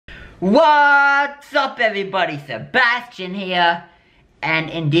What's up everybody, Sebastian here,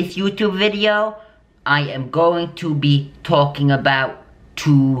 and in this YouTube video I am going to be talking about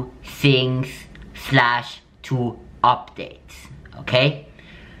two things / two updates, okay?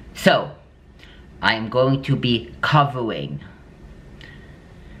 So, I am going to be covering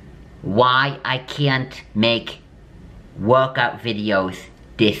why I can't make workout videos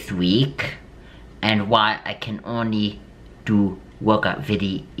this week and why I can only do workout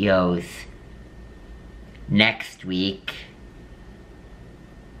videos next week,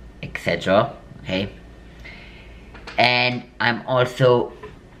 etc. Okay, and I'm also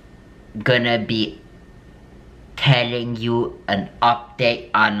gonna be telling you an update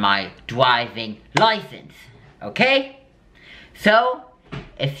on my driving license. Okay, so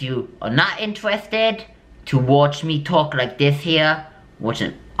if you are not interested to watch me talk like this here, watch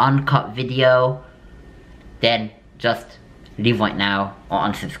an uncut video, then just leave right now or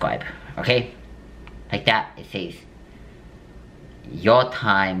unsubscribe, okay? Like that, it says your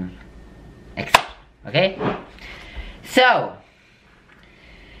time, okay? So,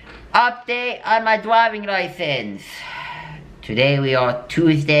 update on my driving license. Today we are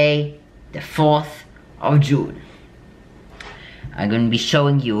Tuesday, the 4th of June. I'm going to be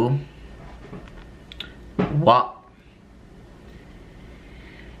showing you what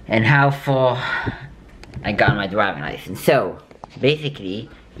and how far I got my driving license. So,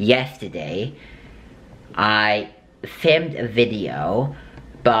 basically, yesterday, I filmed a video,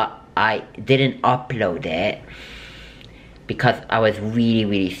 but I didn't upload it because I was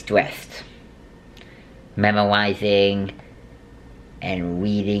really stressed. Memorizing and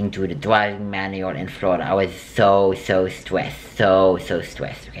reading through the driving manual in Florida. I was so stressed, so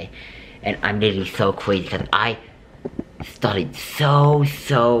stressed, okay? And I'm literally so crazy because I studied so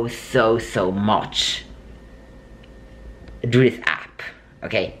much through this app,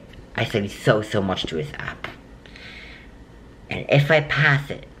 okay? I studied so much through this app. And if I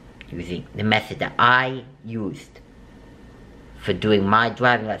pass it using the method that I used for doing my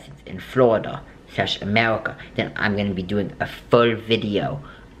driving lessons in Florida / America, then I'm going to be doing a full video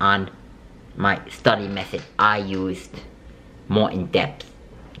on my study method I used more in depth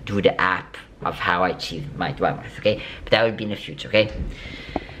through the app of how I achieved my driving license, okay? But that will be in the future, okay?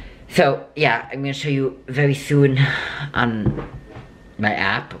 So, yeah, I'm gonna show you very soon on my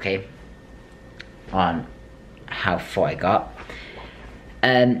app, okay? On how far I got.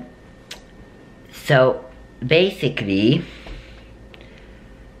 So, basically,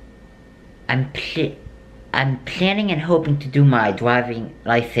 I'm planning and hoping to do my driving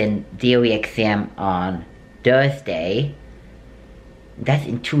license theory exam on Thursday. That's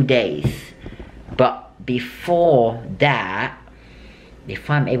in 2 days. But before that,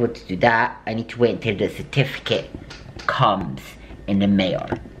 before I'm able to do that, I need to wait until the certificate comes in the mail,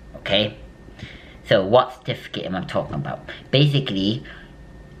 okay? So what certificate am I talking about? Basically,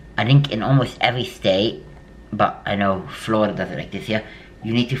 I think in almost every state, but I know Florida does it like this here,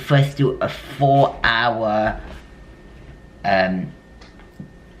 you need to first do a 4-hour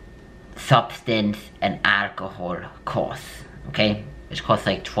substance and alcohol course, okay? Which costs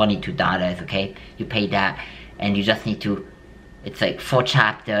like $22, okay? You pay that, and you just need to, it's like 4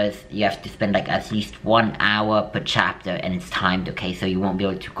 chapters, you have to spend like at least 1 hour per chapter, and it's timed, okay? So you won't be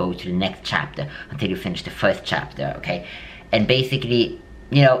able to go to the next chapter until you finish the first chapter, okay? And basically,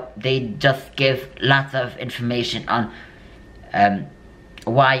 you know, they just give lots of information on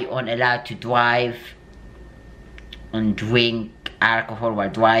why you aren't allowed to drive and drink alcohol while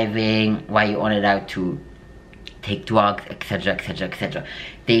driving, why you aren't allowed to take drugs, etc.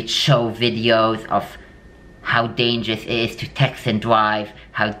 They show videos of how dangerous it is to text and drive,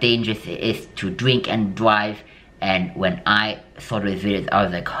 how dangerous it is to drink and drive, and when I saw those videos, I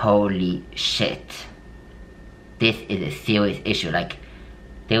was like, holy shit. This is a serious issue. Like,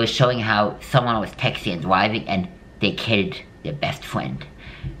 they were showing how someone was texting and driving and they killed their best friend.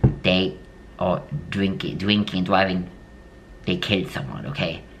 They are drinking and driving, they killed someone,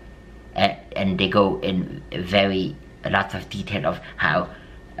 okay? And they go in lots of detail of how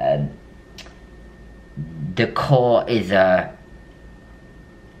the car is it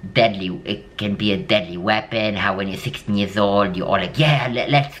can be a deadly weapon, how when you're 16 years old, you're all like, yeah,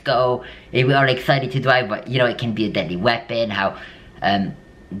 let's go, and we're all excited to drive, but you know, it can be a deadly weapon, how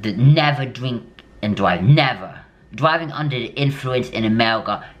never drink and drive, never. Driving under the influence in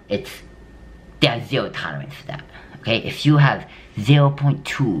America, there's zero tolerance for that, okay? If you have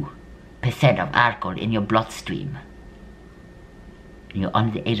 0.2% of alcohol in your bloodstream, and you're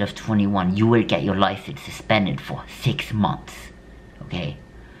under the age of 21, you will get your license suspended for 6 months, okay?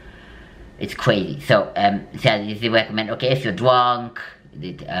 It's crazy. So, they recommend, okay, if you're drunk,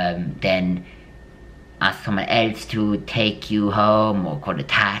 then ask someone else to take you home or call a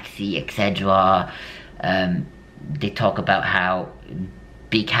taxi, etc. They talk about how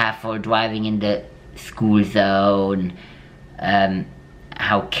be careful driving in the school zone,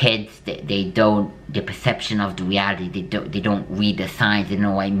 how kids, they don't, the perception of the reality, they don't read the signs, they don't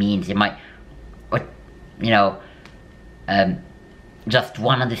know what it means. They might, or, you know, just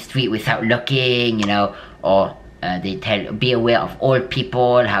run on the street without looking, you know, or they tell, be aware of old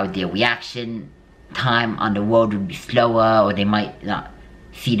people, how their reaction time on the road would be slower, or they might not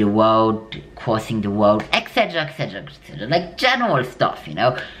see the road, crossing the road, etc, etc, etc, like general stuff, you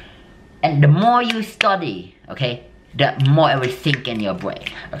know. And the more you study, okay, the more it will sink in your brain,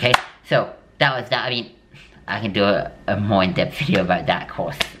 okay. So that was that. I mean, I can do a more in-depth video about that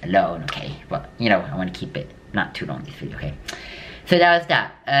course alone, okay, but you know, I want to keep it not too long, this video, okay. So that was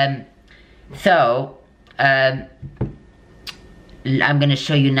that. I'm gonna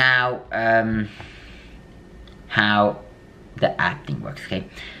show you now how the app thing works, okay.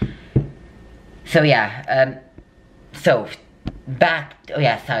 So yeah, so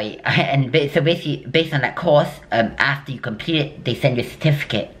basically based on that course, after you complete it, they send you a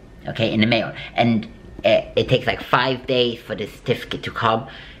certificate, okay, in the mail, and it takes like 5 days for the certificate to come.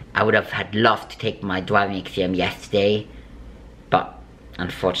 I would have had loved to take my driving exam yesterday, but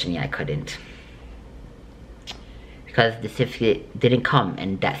unfortunately I couldn't, because the certificate didn't come,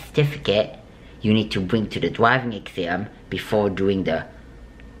 and that certificate you need to bring to the driving exam before doing the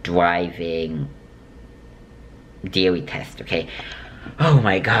driving theory test, okay. Oh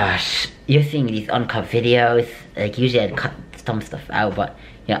my gosh, you're seeing these uncut videos, like usually I'd cut some stuff out, but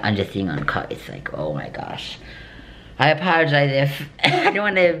you know, I'm just seeing uncut. It's like, oh my gosh, I apologize if I don't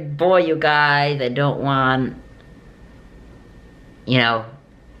want to bore you guys. I don't want, you know,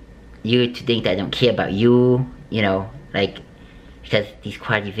 you to think that I don't care about you, you know, like, because these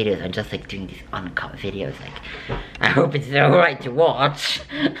quality videos are just like doing these uncut videos. Like, I hope it's alright to watch.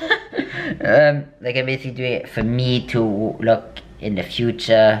 Like, I'm basically doing it for me to look in the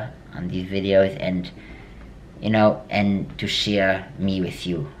future on these videos, and you know, and to share me with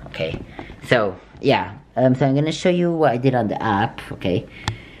you, okay. So yeah, so I'm gonna show you what I did on the app, okay.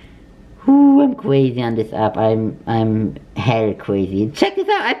 Ooh, I'm crazy on this app. I'm hell crazy. Check this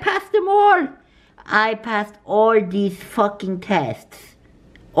out, I passed them all. I passed all these fucking tests.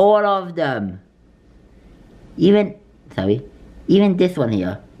 All of them. Even this one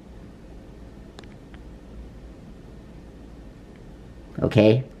here.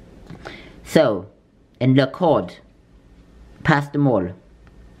 Okay. So, and the code. Passed them all.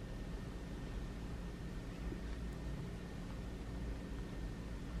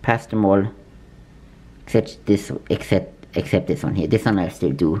 Passed them all. Except this one here. This one I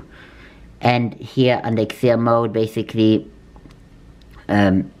still do. And here on the exam mode, basically,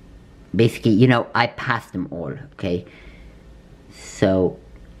 you know, I passed them all, okay. So,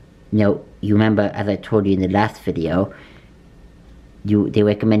 you know, you remember, as I told you in the last video, they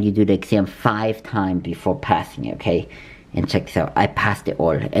recommend you do the exam 5 times before passing it, okay. And check this out, I passed it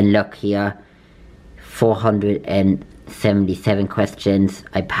all. And look here, 477 questions,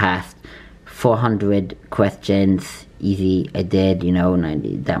 I passed. 400 questions, easy, I did, you know,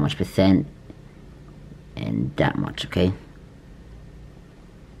 90, that much percent, and that much, okay.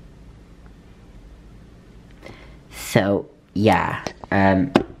 So yeah,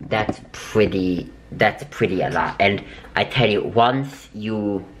 that's pretty a lot. And I tell you, once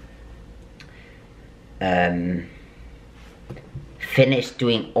you finish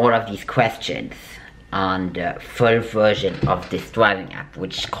doing all of these questions on the full version of this driving app,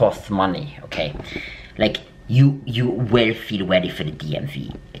 which costs money, okay, like you will feel ready for the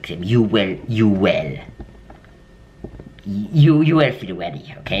DMV exam. You will feel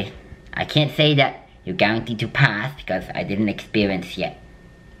ready, okay. I can't say that you're guaranteed to pass, because I didn't experience yet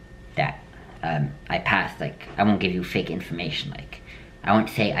that I passed. Like, I won't give you fake information. Like, I won't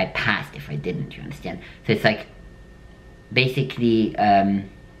say I passed if I didn't, you understand? So it's like, basically,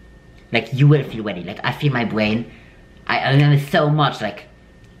 like, you will feel ready. Like, I feel my brain, I remember so much, like,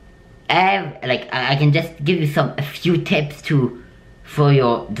 I can just give you a few tips for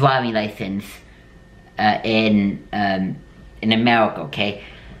your driving license in America, okay?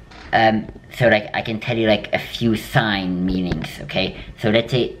 So like, I can tell you like a few sign meanings, okay? So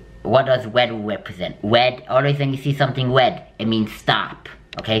let's say, what does red represent? Red, always when you see something red, it means stop,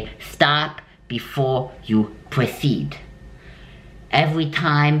 okay? Stop before you proceed. Every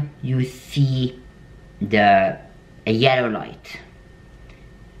time you see a yellow light,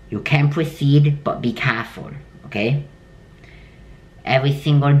 you can proceed, but be careful, okay? Every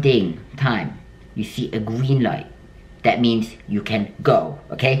single time you see a green light, that means you can go,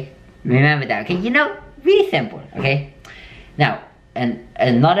 okay? Remember that, okay? You know, really simple, okay? Now, and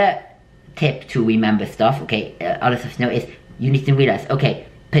another tip to remember stuff, okay, other stuff to know is you need to realize, okay,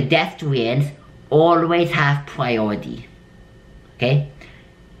 pedestrians always have priority, okay?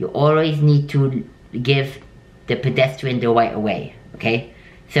 You always need to give the pedestrian the right of way, okay?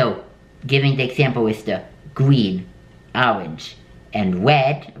 So, giving the example with the green, orange, and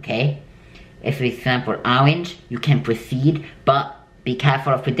red, okay? If, for example, orange, you can proceed, but be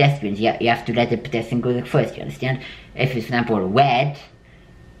careful of pedestrians. You have to let the pedestrian go first, you understand? If, for example, red,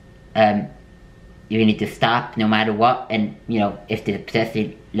 you need to stop no matter what, and, you know, if the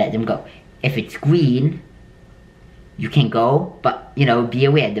pedestrian, let them go. If it's green, you can go, but, you know, be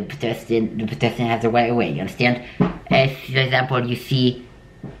aware, the pedestrian has the right of way, you understand? If, for example, you see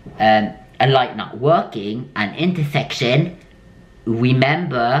a light not working, an intersection,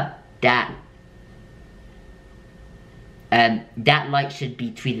 remember that that light should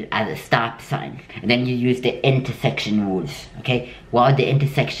be treated as a stop sign. And then you use the intersection rules, okay? What are the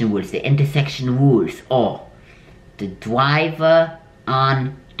intersection rules? The intersection rules are the driver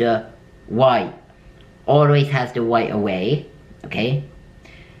on the right always has the right of way, okay?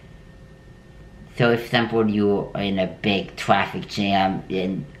 So, for example, you are in a big traffic jam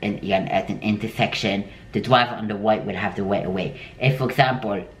and you're at an intersection, the driver on the right will have the right of way. If, for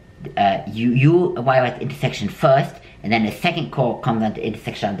example, you arrive at the intersection first, and then the second car comes at the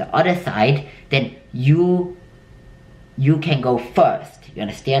intersection on the other side, then you can go first, you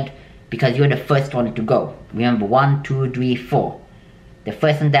understand? Because you're the first one to go. Remember, 1, 2, 3, 4. The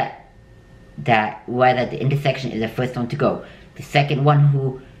first one that arrives at the intersection is the first one to go. The second one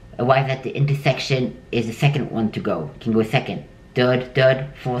who arrives at the intersection is the second one to go. Can go second, third,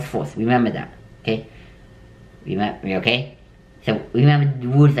 fourth. Remember that, okay? Okay? So remember the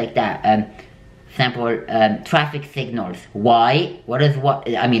rules like that. For example, traffic signals. Why? What does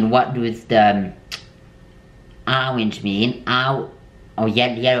the orange mean? Or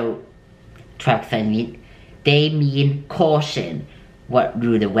yellow traffic signs mean? They mean caution. What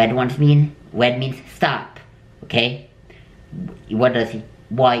do the red ones mean? Red means stop. Okay? What does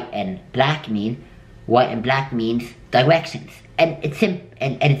white and black mean? White and black means directions. And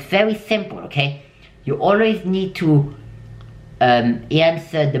it's very simple, okay? You always need to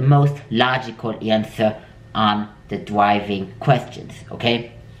answer the most logical answer on the driving questions,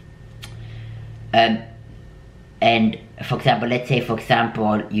 okay? And for example, let's say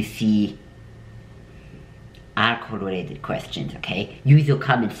you see alcohol-related questions, okay? Use your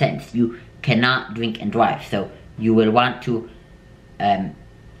common sense. You cannot drink and drive, so you will want to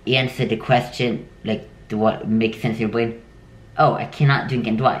answer the question like what makes sense in your brain. Oh, I cannot drink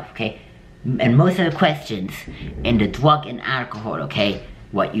and drive, okay? And most of the questions in the drug and alcohol, okay,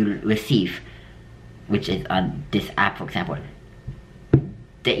 what you receive, which is on this app, for example,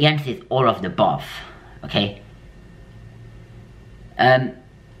 the answer is all of the above, okay?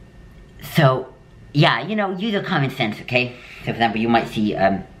 So, yeah, you know, use your common sense, okay? So, for example, you might see,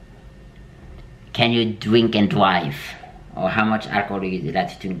 can you drink and drive? Or how much alcohol do you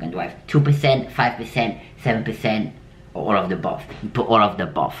like to drink and drive? 2%, 5%, 7%, or all of the above. You put all of the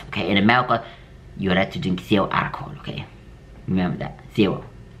above, okay? In America, you're allowed to drink 0 alcohol, okay? Remember that, 0.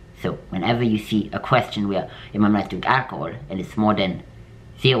 So whenever you see a question where you're allowed to drink alcohol and it's more than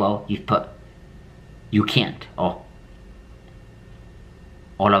 0, you put you can't, or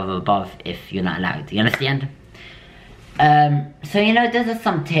all of the above if you're not allowed. You understand? So, you know, those are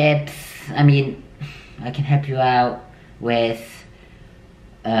some tips. I mean, I can help you out with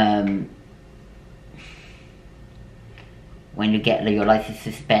when you get your license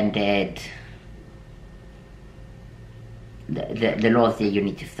suspended, the laws there, you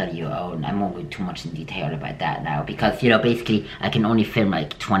need to study your own. I won't go too much in detail about that now, because, you know, basically I can only film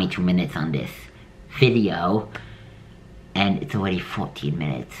like 22 minutes on this video, and it's already 14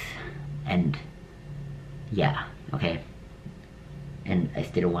 minutes, and yeah, okay, and I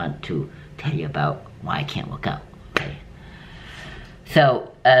still want to tell you about why I can't work out, okay?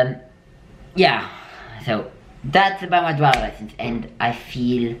 So, yeah, so that's about my driver's license, and I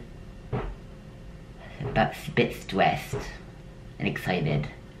feel a bit stressed and excited.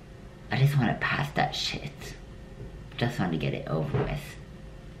 I just want to pass that shit. Just want to get it over with.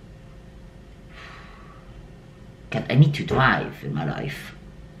 Cause I need to drive in my life.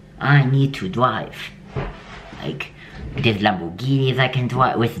 I need to drive. Like, there's Lamborghinis I can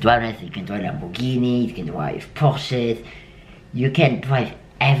drive. With drivers, you can drive Lamborghinis, you can drive Porsches. You can drive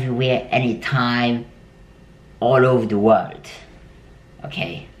everywhere, anytime, all over the world.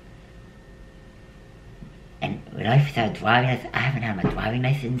 Okay? And life without driving license, I haven't had my driving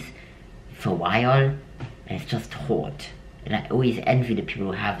license for a while. and it's just hard. And I always envy the people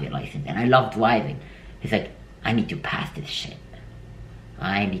who have their license, and I love driving. It's like, I need to pass this shit.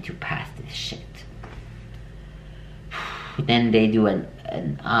 I need to pass this shit. Then they do an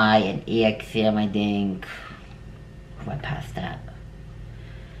eye and ear exam, I think. If I pass that.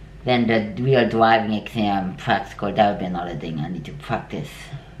 Then the real driving exam, practical, that would be another thing. I need to practice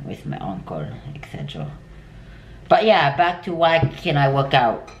with my uncle, etc. But yeah, back to why can I work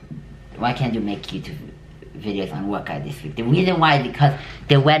out? Why can't you make YouTube videos on workout this week? The reason why is because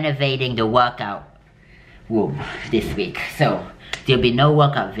they're renovating the workout room this week. So there'll be no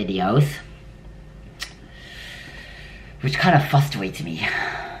workout videos, which kind of frustrates me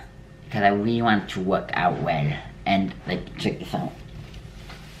because I really want to work out well. And like, check this out.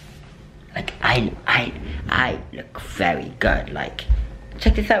 Like I look very good. Like,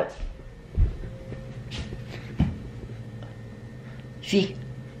 check this out. See?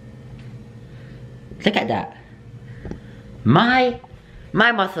 Look at that. My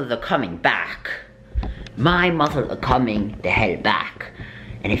muscles are coming back. My muscles are coming the hell back.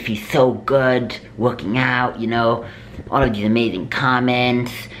 And it feels so good working out, you know, all of these amazing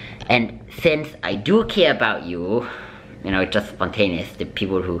comments. And since I do care about you, you know, just spontaneous, the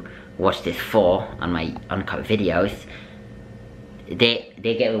people who watch this for on my uncut videos, they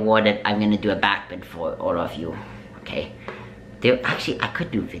get rewarded. I'm gonna do a backbend for all of you, okay? Actually, I could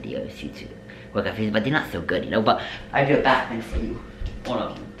do videos, YouTube workout videos, but they're not so good, you know, but I do a backbend for you, all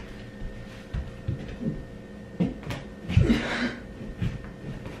of you.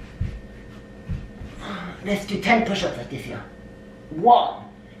 Let's do 10 push-ups like this here. 1,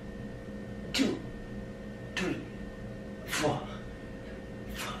 2, 3, 4,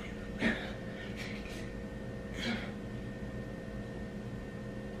 5, 6, 7.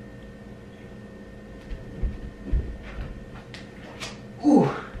 Ooh.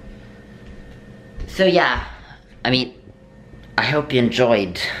 So yeah, I mean, I hope you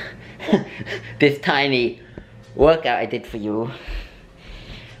enjoyed this tiny workout I did for you.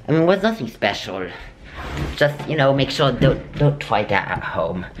 I mean, it was nothing special. Just, you know, make sure don't try that at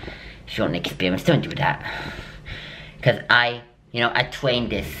home. If you want an experience, don't do that. Because I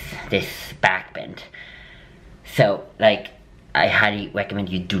trained this backbend. So, like, I highly recommend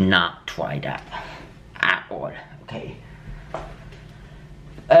you do not try that at all, okay?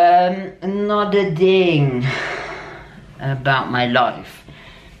 Another thing about my life.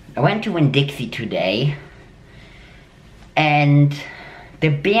 I went to Winn-Dixie today, and the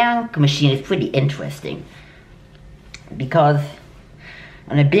bank machine is pretty interesting because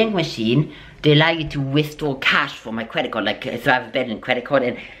on a bank machine they allow you to withdraw cash from my credit card. Like, so I have a better credit card,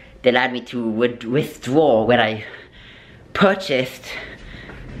 and they allowed me to withdraw when I purchased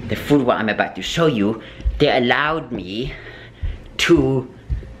the food what I'm about to show you. They allowed me to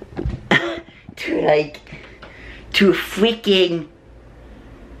to freaking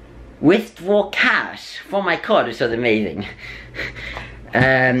withdraw cash from my card, which was amazing.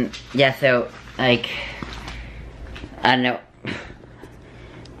 Yeah, so, like, I don't know.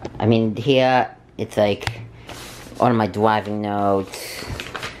 I mean, here, it's like, all my driving notes,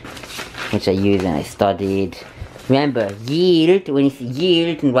 which I used when I studied. Remember, yield, when you see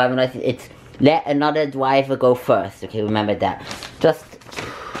yield in driving license, it's let another driver go first, okay, remember that. Just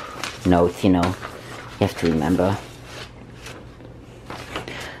notes, you know, you have to remember.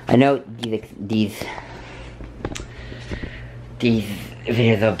 I know these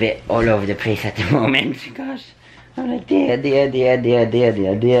videos are a bit all over the place at the moment. Gosh, I'm like, dear.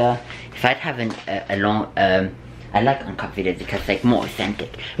 If I'd have a long, I like uncut videos because it's like more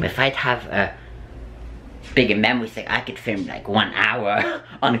authentic. But if I'd have a bigger memory, like I could film like 1 hour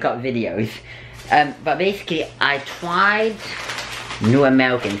uncut videos. But basically, I tried new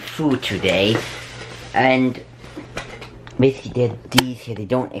American food today, and basically they're these here. They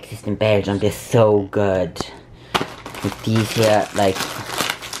don't exist in Belgium. They're so good. With these here, like,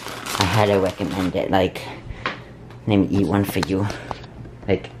 I highly recommend it. Like, let me eat one for you.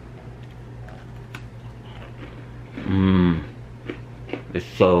 Like, it's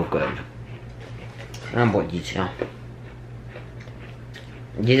so good. I bought these here.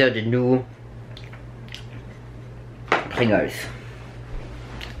 These are the new Pringles.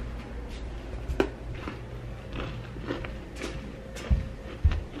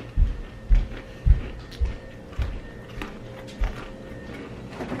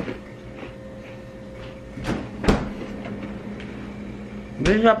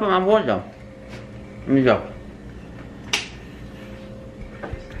 Willst du aber mal runter? So.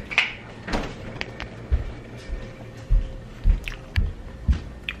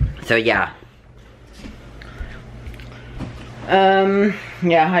 So yeah.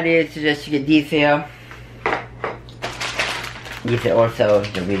 Yeah, I highly suggest you get these here. These are also,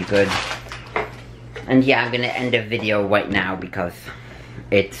 they're really good. And yeah, I'm gonna end the video right now because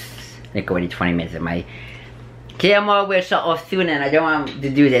it's like already 20 minutes of my camera will shut off soon, and I don't want to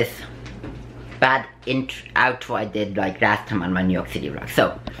do this bad outro I did like last time on my New York City vlog.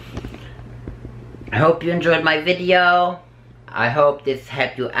 So, I hope you enjoyed my video. I hope this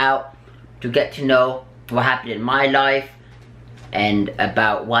helped you out to get to know what happened in my life and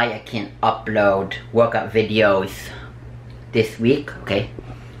about why I can't upload workout videos this week, okay?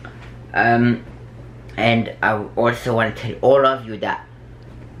 And I also want to tell all of you that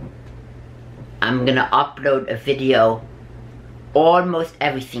I'm gonna upload a video almost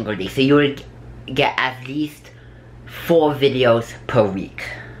every single day. So you will get at least 4 videos per week,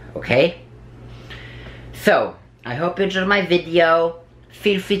 okay? So, I hope you enjoyed my video.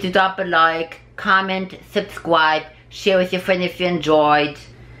 Feel free to drop a like, comment, subscribe, share with your friends if you enjoyed.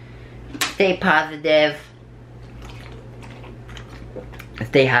 Stay positive.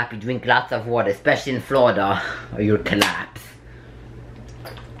 Stay happy, drink lots of water, especially in Florida, or you'll collapse.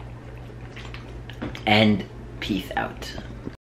 And peace out.